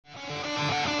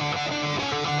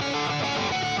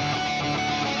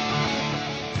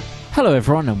Hello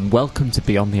everyone and welcome to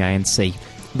Beyond the INC.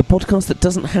 The podcast that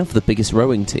doesn't have the biggest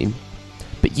rowing team,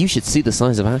 but you should see the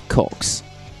size of our cocks.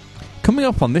 Coming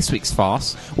up on this week's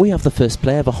farce, we have the first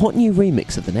play of a hot new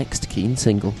remix of the next Keane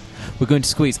single. We're going to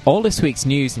squeeze all this week's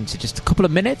news into just a couple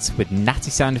of minutes with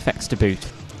natty sound effects to boot.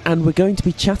 And we're going to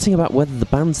be chatting about whether the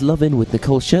band's love-in with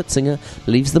Nicole Scherzinger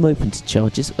leaves them open to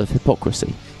charges of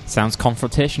hypocrisy. Sounds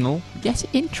confrontational, yet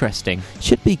interesting.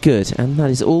 Should be good, and that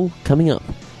is all coming up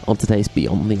on today's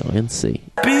Beyond the INC.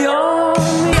 Beyond the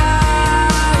INC.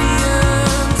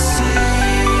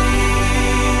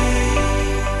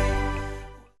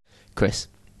 Chris,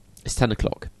 it's 10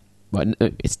 o'clock. Right, no,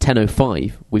 it's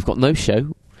 10:05. We've got no show.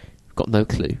 We've got no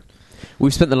clue.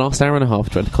 We've spent the last hour and a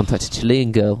half trying to contact a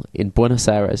Chilean girl in Buenos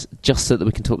Aires just so that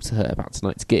we can talk to her about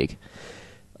tonight's gig.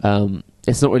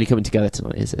 It's not really coming together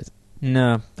tonight, is it?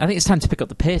 No, I think it's time to pick up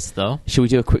the pace though. Shall we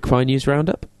do a quick fire news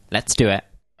roundup? Let's do it.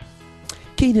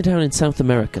 Keane are down in South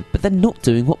America, but they're not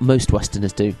doing what most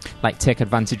Westerners do. Like take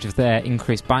advantage of their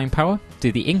increased buying power,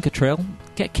 do the Inca Trail,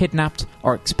 get kidnapped,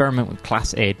 or experiment with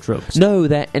Class A drugs. No,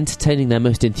 they're entertaining their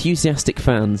most enthusiastic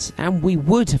fans, and we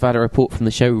would have had a report from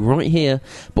the show right here,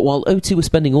 but while O2 were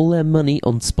spending all their money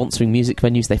on sponsoring music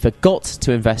venues, they forgot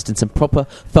to invest in some proper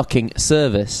fucking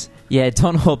service. Yeah,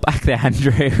 don't hold back there,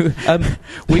 Andrew.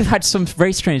 We've had some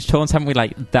very strange tones, haven't we?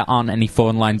 Like, there aren't any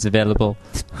phone lines available.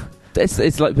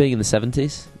 It's like being in the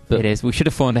 70s. It is. We should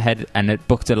have phoned ahead and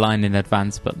booked a line in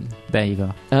advance, but there you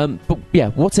go. But yeah,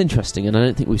 what's interesting, and I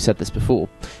don't think we've said this before,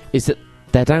 is that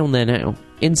they're down there now,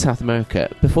 in South America,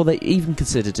 before they even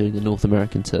consider doing a North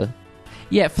American tour.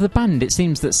 Yeah, for the band, it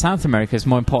seems that South America is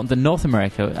more important than North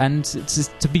America, and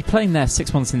to be playing there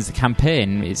 6 months into the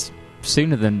campaign is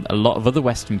sooner than a lot of other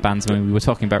Western bands. I mean, we were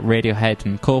talking about Radiohead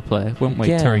and Coldplay, weren't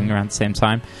we, touring around the same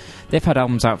time? They've had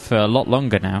albums out for a lot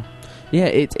longer now. Yeah,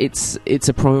 it's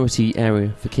a priority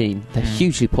area for Keane. They're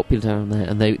hugely popular down there,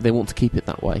 and they want to keep it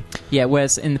that way. Yeah,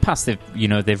 whereas in the past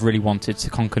they've really wanted to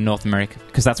conquer North America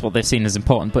because that's what they've seen as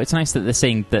important. But it's nice that they're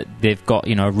seeing that they've got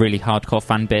a really hardcore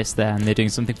fan base there, and they're doing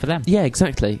something for them. Yeah,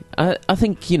 exactly. I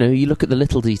think you look at the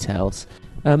little details.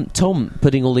 Tom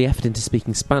putting all the effort into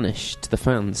speaking Spanish to the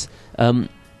fans.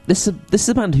 This is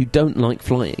a band who don't like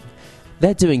flying.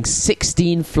 They're doing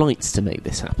 16 flights to make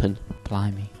this happen.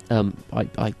 Blimey.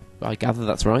 I gather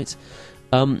that's right.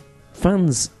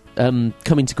 Fans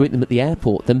coming to greet them at the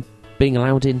airport, them being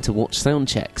allowed in to watch sound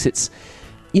checks. It's,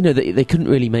 they couldn't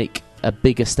really make a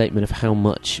bigger statement of how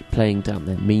much playing down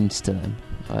there means to them.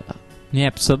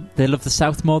 Yeah, so they love the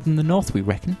South more than the North, we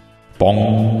reckon.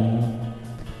 Bong.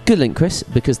 Good link, Chris,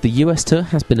 because the US tour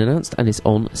has been announced and is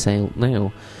on sale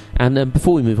now. And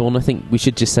before we move on, I think we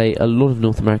should just say a lot of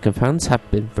North American fans have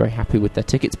been very happy with their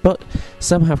tickets, but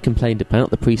some have complained about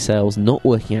the pre-sales not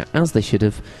working out as they should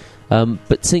have.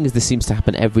 But seeing as this seems to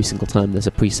happen every single time there's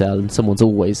a pre-sale and someone's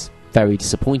always very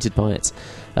disappointed by it,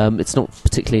 it's not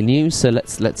particularly news, so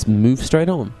let's move straight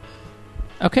on.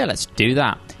 Okay, let's do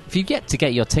that. If you get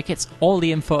your tickets, all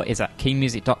the info is at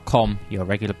keenmusic.com, your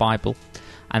regular Bible.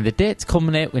 And the dates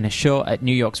culminate in a show at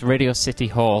New York's Radio City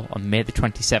Hall on May the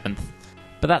 27th.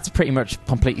 But that's pretty much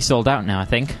completely sold out now, I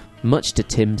think. Much to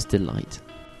Tim's delight.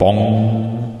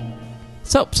 Bong.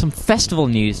 So, some festival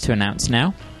news to announce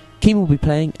now. Keane will be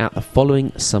playing at the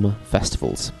following summer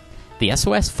festivals. The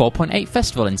SOS 4.8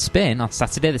 Festival in Spain on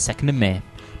Saturday the 2nd of May.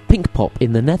 Pink Pop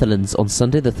in the Netherlands on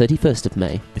Sunday the 31st of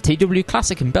May. The TW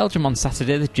Classic in Belgium on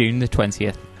Saturday the June the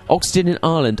 20th. Oxygen in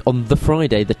Ireland on the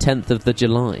Friday the 10th of the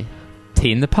July.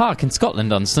 Tea in the Park in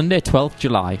Scotland on Sunday 12th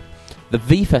July. The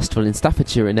V Festival in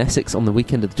Staffordshire in Essex on the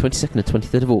weekend of the 22nd and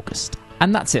 23rd of August.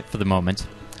 And that's it for the moment.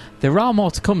 There are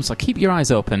more to come, so keep your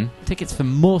eyes open. Tickets for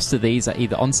most of these are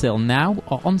either on sale now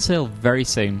or on sale very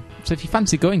soon. So if you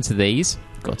fancy going to these,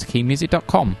 go to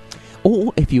keenmusic.com.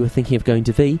 Or if you were thinking of going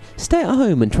to V, stay at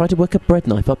home and try to work a bread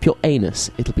knife up your anus.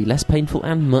 It'll be less painful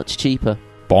and much cheaper.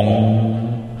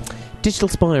 Bong. Digital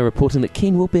Spy are reporting that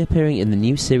Keane will be appearing in the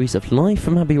new series of Live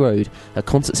from Abbey Road, a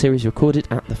concert series recorded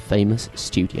at the Famous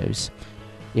Studios.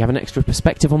 You have an extra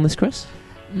perspective on this, Chris?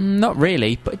 Not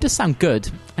really, but it does sound good,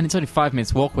 and it's only 5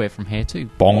 minutes walk away from here too.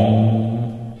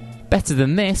 Bong. Better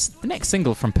than this, the next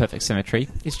single from Perfect Symmetry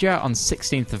is due out on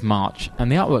 16th of March,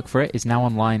 and the artwork for it is now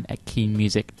online at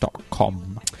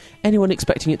keenmusic.com. Anyone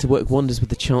expecting it to work wonders with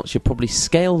the charts should probably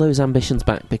scale those ambitions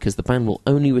back, because the band will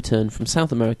only return from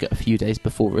South America a few days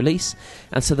before release,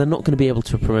 and so they're not going to be able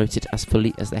to promote it as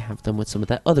fully as they have done with some of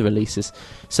their other releases,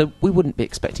 so we wouldn't be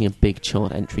expecting a big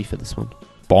chart entry for this one.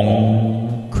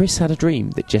 Bong. Chris had a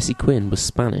dream that Jesse Quinn was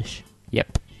Spanish.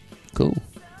 Yep. Cool.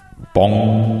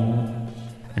 Bong.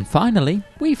 And finally,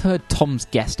 we've heard Tom's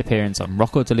guest appearance on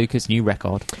Rocco DeLuca's new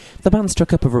record. The band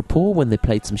struck up a rapport when they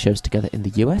played some shows together in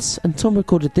the US, and Tom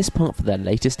recorded this part for their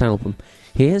latest album.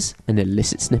 Here's an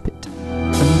illicit snippet.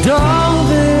 And all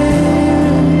this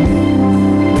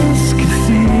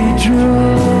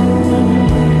cathedral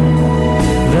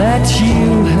that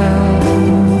you have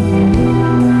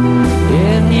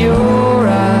in your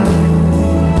eyes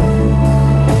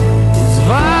is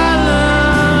violence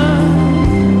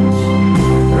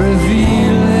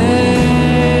revealing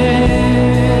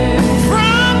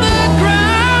from the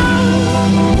ground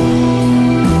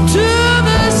to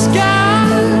the sky.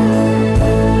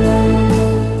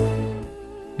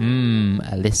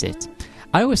 Illicit.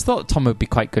 I always thought Tom would be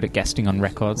quite good at guesting on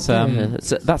records. Yeah,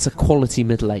 that's a quality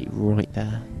middle eight right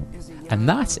there. And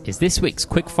that is this week's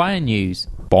Quickfire News.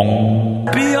 Bong!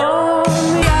 Beyond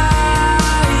the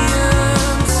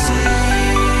iron sea.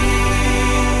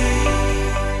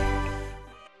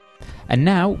 And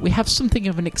now we have something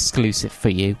of an exclusive for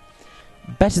you.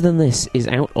 Better Than This is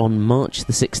out on March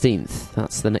the 16th.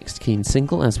 That's the next Keane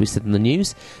single, as we said in the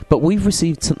news. But we've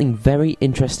received something very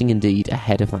interesting indeed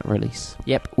ahead of that release.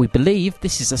 Yep, we believe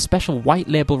this is a special white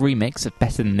label remix of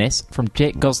Better Than This from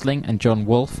Jake Gosling and John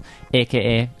Wolfe,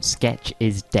 aka Sketch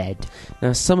Is Dead.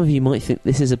 Now, some of you might think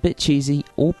this is a bit cheesy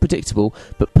or predictable,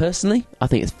 but personally, I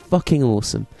think it's fucking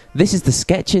awesome. This is the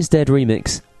Sketch Is Dead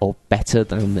remix of Better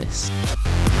Than This. Do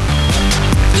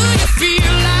you feel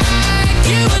like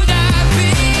you and I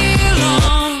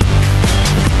belong?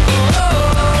 Oh,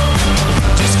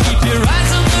 just keep your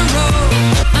eyes on the road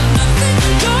and nothing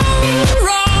can go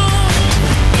wrong.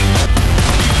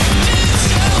 It's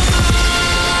so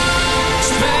much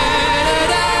better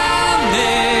than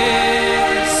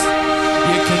this.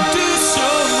 You can do so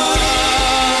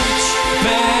much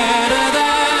better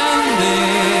than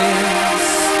this.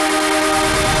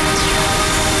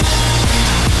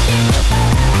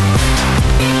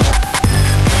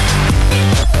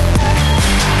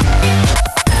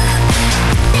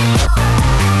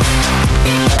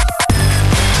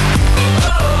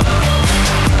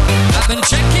 I've been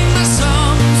checking my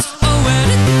songs. Oh, where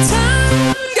did the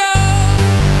time go?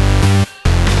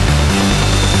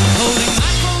 Holding my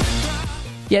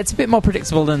photograph. Yeah, it's a bit more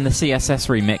predictable than the CSS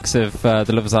remix of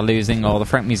The Lovers Are Losing or the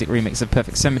Frank Music remix of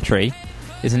Perfect Symmetry,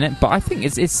 isn't it? But I think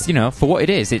it's you know, for what it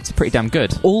is, it's pretty damn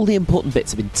good. All the important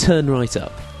bits have been turned right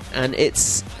up, and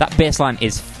it's That bass line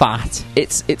is fat.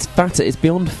 fatter, it's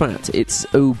beyond fat, it's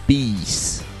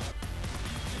obese.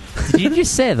 Did you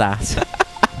just say that?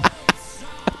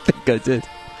 I did.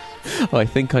 Oh, I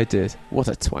think I did. What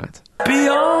a twat.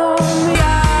 Beyond the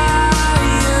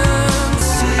iron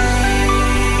sea.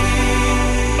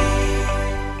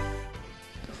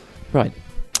 Right.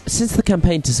 Since the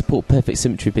campaign to support Perfect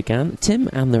Symmetry began, Tim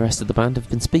and the rest of the band have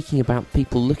been speaking about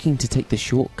people looking to take the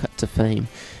shortcut to fame,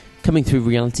 coming through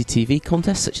reality TV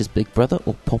contests such as Big Brother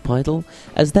or Pop Idol,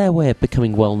 as their way of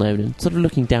becoming well known and sort of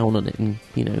looking down on it in,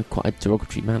 you know, quite a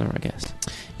derogatory manner, I guess.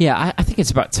 Yeah, I think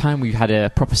it's about time we had a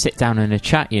proper sit down and a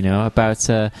chat, you know, about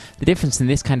the difference in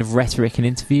this kind of rhetoric in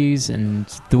interviews and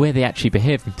the way they actually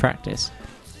behave in practice.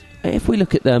 If we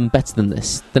look at Better Than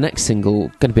This, the next single,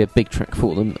 going to be a big track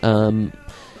for them.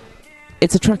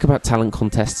 It's a track about talent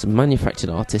contests and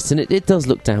manufactured artists, and it does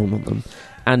look down on them.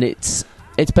 And it's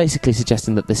basically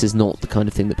suggesting that this is not the kind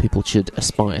of thing that people should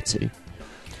aspire to.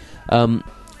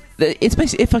 It's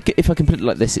basically, if I can put it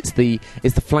like this, it's the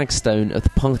flagstone of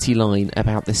the party line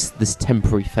about this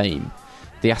temporary fame,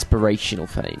 the aspirational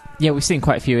fame. Yeah, we've seen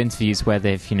quite a few interviews where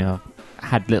they've, you know,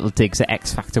 had little digs at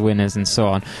X Factor winners and so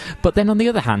on. But then on the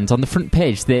other hand, on the front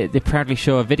page, they proudly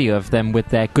show a video of them with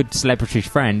their good celebrity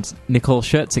friend, Nicole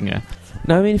Scherzinger.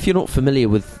 Now, I mean, if you're not familiar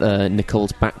with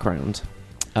Nicole's background,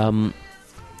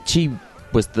 she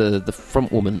was the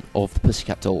front woman of the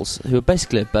Pussycat Dolls, who are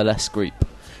basically a burlesque group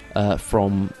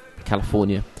from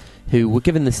California, who were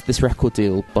given this record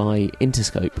deal by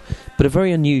Interscope, but a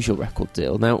very unusual record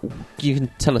deal. Now, you can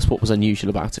tell us what was unusual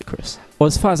about it, Chris. Well,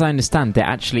 as far as I understand, they're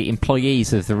actually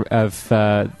employees of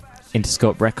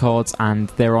Interscope Records, and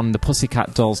they're on the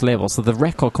Pussycat Dolls label. So the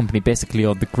record company basically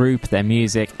owned the group, their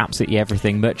music, absolutely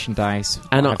everything, merchandise.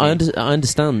 And I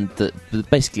understand that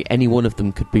basically any one of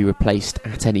them could be replaced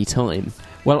at any time.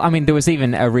 Well, I mean, there was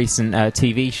even a recent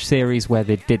TV series where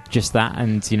they did just that,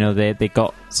 and you know they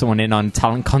got someone in on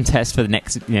talent contest for the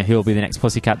next, you know, who will be the next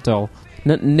Pussycat Doll.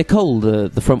 Now, Nicole,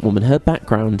 the front woman, her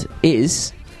background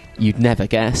is, you'd never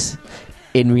guess,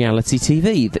 in reality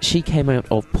TV. That she came out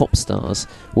of Pop Stars,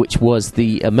 which was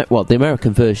the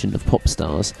American version of Pop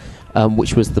Stars,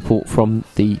 which was the port from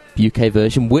the UK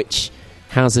version, which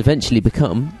has eventually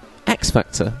become X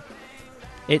Factor.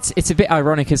 It's a bit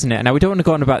ironic, isn't it? Now, we don't want to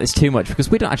go on about this too much because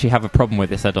we don't actually have a problem with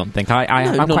this, I don't think.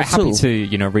 I'm not quite at happy all.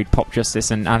 to, read Pop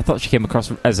Justice, and I thought she came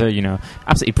across as a,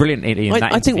 absolutely brilliant in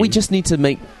that I think we interview. just need to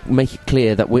make it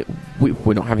clear that we're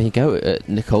not having a go at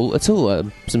Nicole at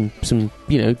all. Some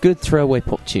good throwaway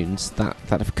pop tunes that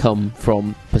have come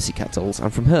from Pussycat Dolls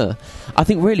and from her. I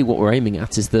think really what we're aiming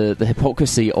at is the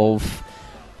hypocrisy of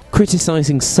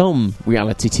criticising some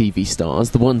reality TV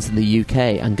stars, the ones in the UK,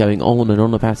 and going on and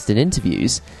on about it in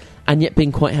interviews, and yet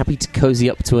being quite happy to cozy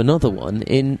up to another one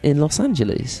in Los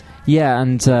Angeles. Yeah,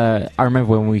 and I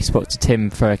remember when we spoke to Tim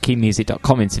for a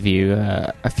KeenMusic.com interview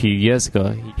a few years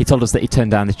ago, he told us that he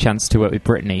turned down the chance to work with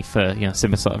Britney for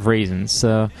similar sort of reasons.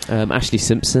 So Ashley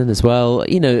Simpson as well.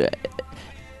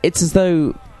 It's as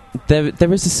though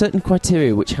there is a certain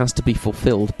criteria which has to be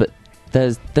fulfilled, but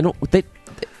they're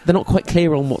not quite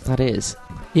clear on what that is.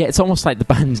 yeah, it's almost like the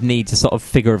band needs a sort of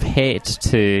figure of hate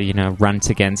to rant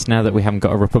against. Now that we haven't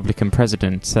got a Republican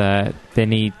president, they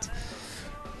need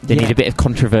a bit of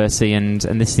controversy, and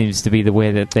this seems to be the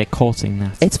way that they're courting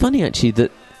that. It's funny actually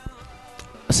that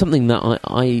something that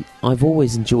I've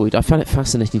always enjoyed. I found it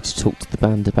fascinating to talk to the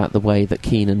band about the way that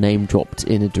Keane are name dropped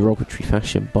in a derogatory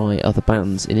fashion by other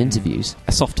bands in interviews.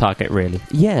 A soft target, really.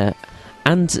 Yeah,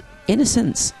 and in a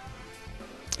sense,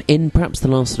 in perhaps the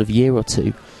last sort of year or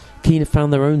two, Keane have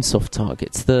found their own soft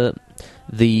targets. The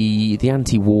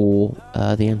anti-war,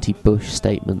 the anti-Bush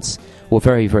statements were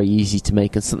very, very easy to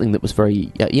make, and something that was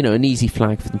very, an easy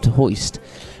flag for them to hoist.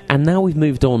 And now we've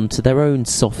moved on to their own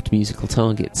soft musical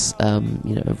targets,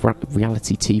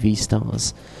 reality TV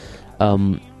stars,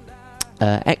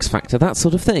 X Factor, that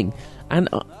sort of thing. And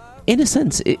in a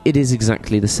sense, it is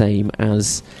exactly the same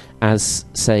as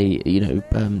say,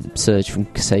 Serge from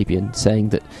Kasabian saying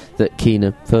that Keane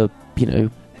are for,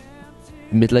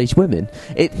 middle-aged women.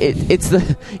 It's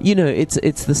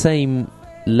the same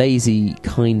lazy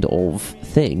kind of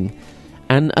thing.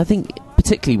 And I think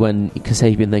particularly when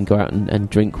Kasabian then go out and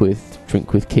drink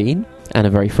with Keane and are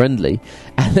very friendly,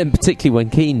 and then particularly when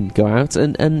Keane go out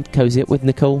and cozy up with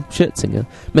Nicole Scherzinger.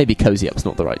 Maybe cozy up's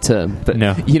not the right term, but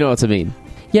No. You know what I mean.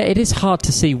 Yeah, it is hard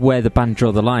to see where the band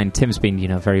draw the line. Tim's been,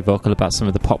 very vocal about some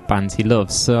of the pop bands he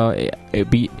loves, so it'd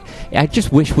be. I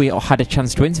just wish we all had a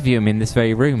chance to interview him in this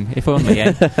very room, if only.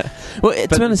 Well, to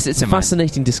be honest, it's a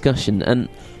fascinating discussion, and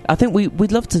I think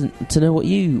we'd love to know what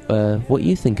you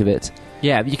think of it.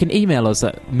 Yeah, you can email us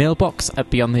at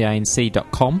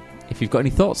mailbox@beyondtheinc.com if you've got any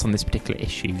thoughts on this particular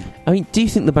issue. I mean, do you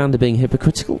think the band are being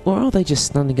hypocritical, or are they just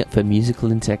standing up for musical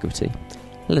integrity?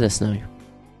 Let us know.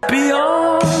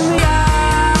 Beyond the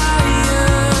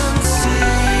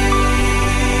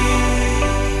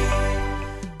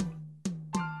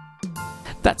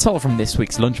That's all from this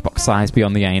week's Lunchbox Size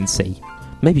Beyond the ANC.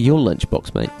 Maybe your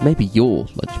lunchbox, mate. Maybe your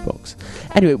lunchbox.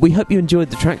 Anyway, we hope you enjoyed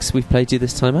the tracks we've played you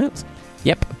this time out.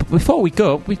 Yep, but before we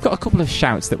go, we've got a couple of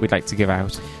shouts that we'd like to give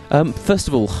out. First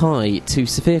of all, hi to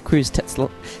Sophia Cruz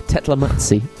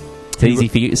Tetlamazzi. It's easy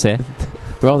for you to say.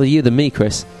 Rather you than me,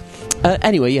 Chris.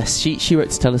 Anyway, yes, she wrote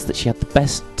to tell us that she had the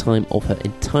best time of her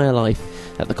entire life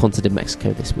at the concert in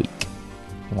Mexico this week.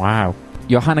 Wow.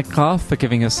 Johanna Clark for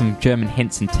giving us some German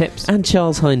hints and tips. And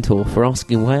Charles Heintor for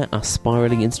asking where our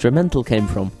spiralling instrumental came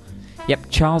from. Yep,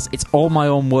 Charles, it's all my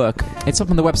own work. It's up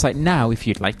on the website now if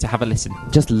you'd like to have a listen.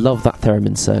 Just love that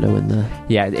theremin solo in there.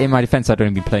 Yeah, in my defence, I'd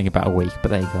only been playing about a week,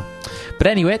 but there you go. But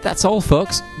anyway, that's all,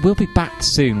 folks. We'll be back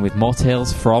soon with more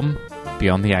tales from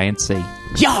Beyond the ANC.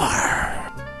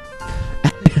 Yar!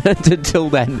 And until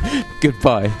then,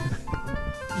 goodbye.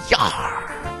 Yar!